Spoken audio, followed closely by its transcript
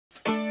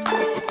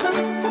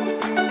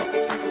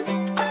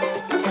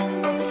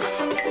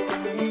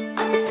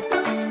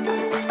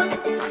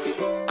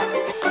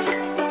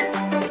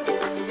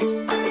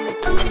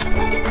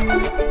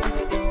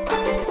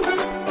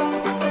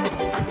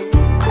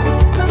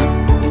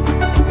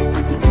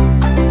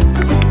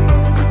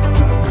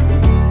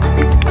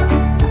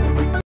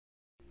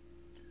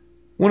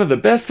One of the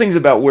best things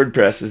about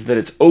WordPress is that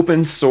it's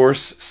open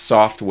source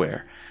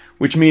software,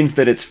 which means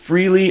that it's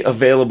freely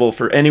available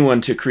for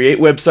anyone to create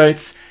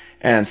websites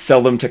and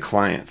sell them to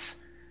clients.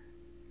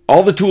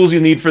 All the tools you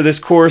need for this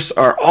course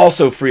are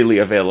also freely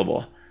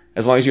available,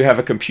 as long as you have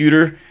a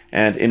computer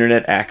and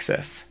internet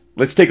access.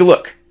 Let's take a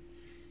look.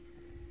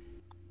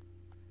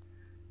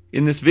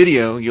 In this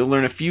video, you'll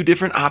learn a few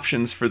different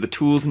options for the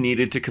tools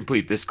needed to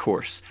complete this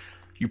course.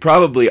 You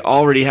probably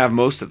already have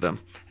most of them,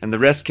 and the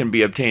rest can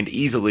be obtained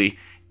easily,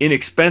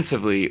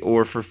 inexpensively,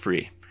 or for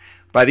free.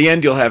 By the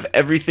end, you'll have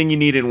everything you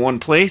need in one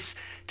place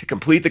to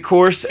complete the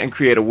course and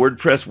create a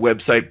WordPress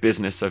website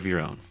business of your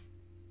own.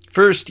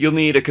 First, you'll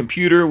need a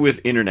computer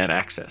with internet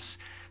access.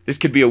 This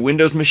could be a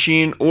Windows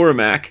machine or a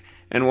Mac,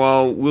 and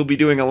while we'll be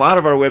doing a lot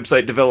of our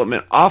website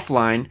development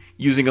offline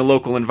using a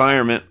local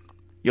environment,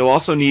 you'll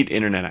also need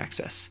internet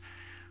access.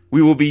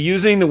 We will be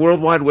using the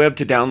World Wide Web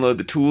to download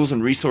the tools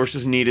and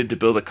resources needed to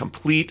build a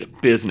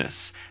complete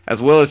business,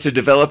 as well as to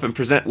develop and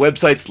present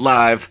websites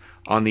live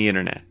on the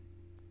internet.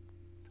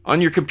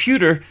 On your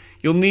computer,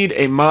 you'll need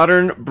a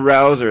modern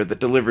browser that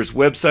delivers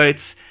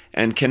websites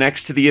and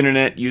connects to the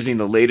internet using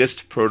the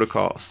latest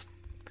protocols.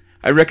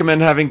 I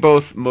recommend having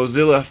both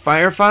Mozilla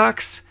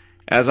Firefox,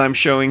 as I'm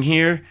showing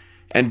here,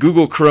 and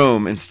Google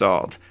Chrome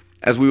installed,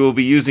 as we will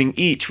be using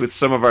each with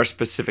some of our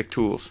specific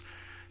tools.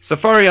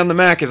 Safari on the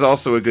Mac is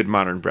also a good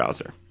modern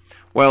browser.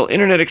 While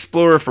Internet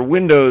Explorer for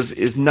Windows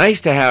is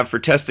nice to have for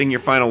testing your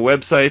final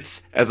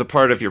websites as a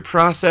part of your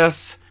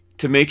process,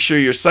 to make sure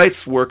your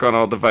sites work on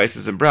all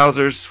devices and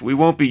browsers, we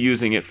won't be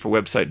using it for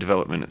website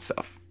development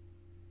itself.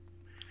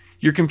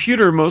 Your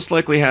computer most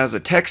likely has a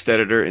text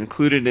editor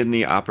included in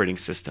the operating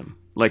system,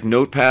 like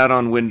Notepad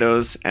on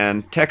Windows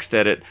and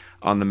TextEdit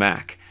on the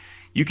Mac.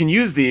 You can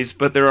use these,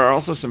 but there are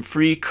also some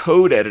free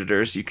code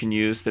editors you can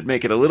use that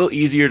make it a little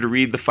easier to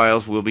read the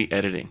files we'll be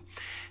editing.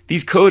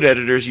 These code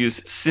editors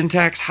use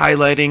syntax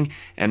highlighting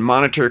and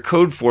monitor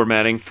code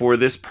formatting for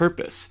this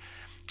purpose.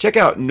 Check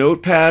out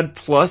Notepad++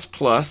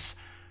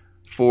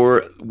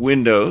 for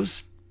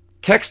Windows,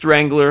 Text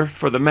Wrangler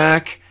for the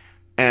Mac,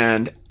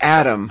 and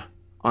Atom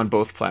on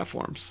both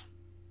platforms.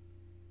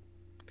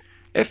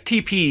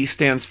 FTP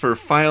stands for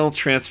File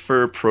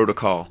Transfer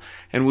Protocol,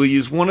 and we'll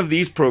use one of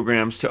these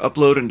programs to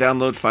upload and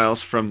download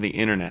files from the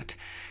internet.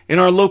 In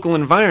our local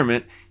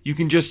environment, you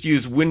can just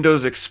use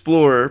Windows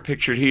Explorer,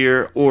 pictured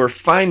here, or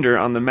Finder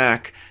on the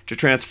Mac to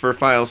transfer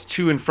files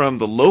to and from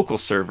the local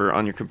server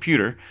on your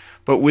computer,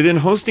 but within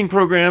hosting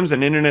programs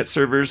and internet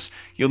servers,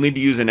 you'll need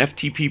to use an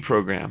FTP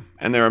program,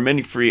 and there are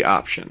many free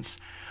options.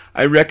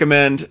 I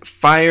recommend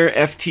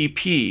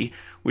FireFTP,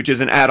 which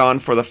is an add-on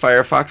for the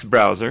Firefox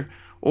browser,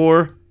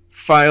 or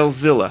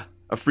FileZilla,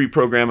 a free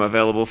program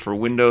available for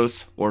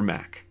Windows or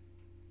Mac.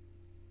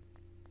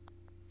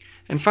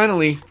 And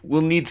finally,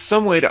 we'll need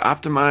some way to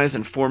optimize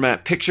and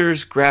format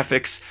pictures,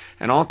 graphics,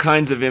 and all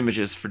kinds of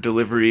images for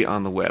delivery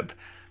on the web.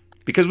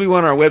 Because we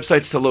want our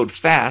websites to load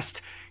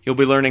fast, you'll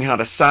be learning how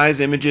to size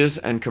images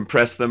and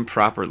compress them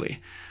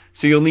properly.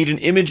 So you'll need an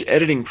image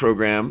editing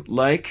program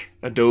like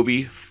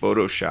Adobe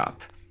Photoshop.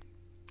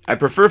 I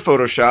prefer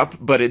Photoshop,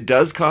 but it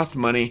does cost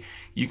money.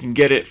 You can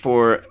get it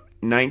for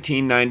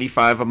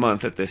 $19.95 a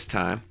month at this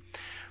time.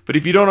 But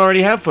if you don't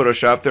already have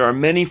Photoshop, there are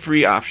many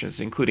free options,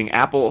 including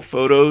Apple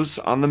Photos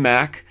on the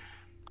Mac.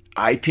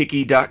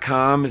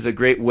 iPicky.com is a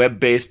great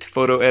web-based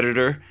photo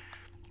editor.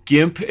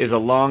 GIMP is a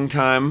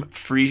long-time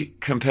free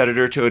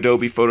competitor to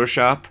Adobe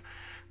Photoshop.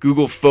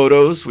 Google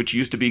Photos, which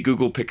used to be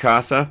Google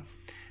Picasa.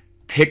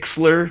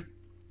 Pixlr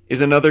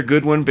is another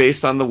good one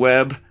based on the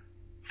web.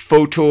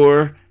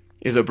 Photor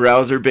is a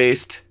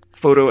browser-based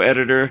photo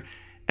editor.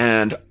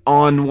 And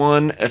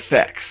On1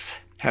 Effects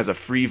has a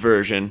free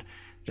version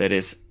that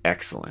is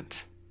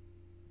excellent.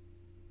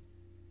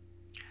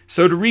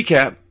 So to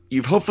recap,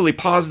 you've hopefully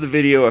paused the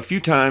video a few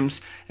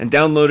times and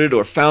downloaded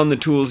or found the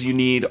tools you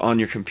need on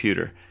your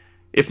computer.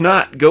 If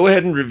not, go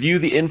ahead and review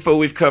the info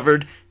we've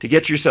covered to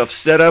get yourself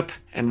set up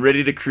and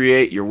ready to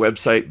create your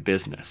website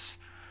business.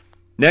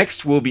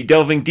 Next, we'll be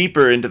delving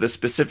deeper into the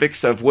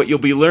specifics of what you'll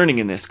be learning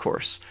in this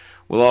course.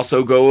 We'll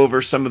also go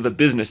over some of the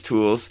business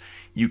tools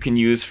you can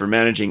use for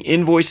managing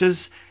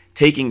invoices,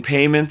 taking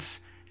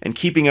payments, and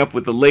keeping up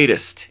with the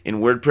latest in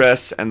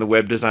WordPress and the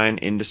web design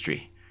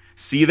industry.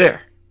 See you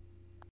there.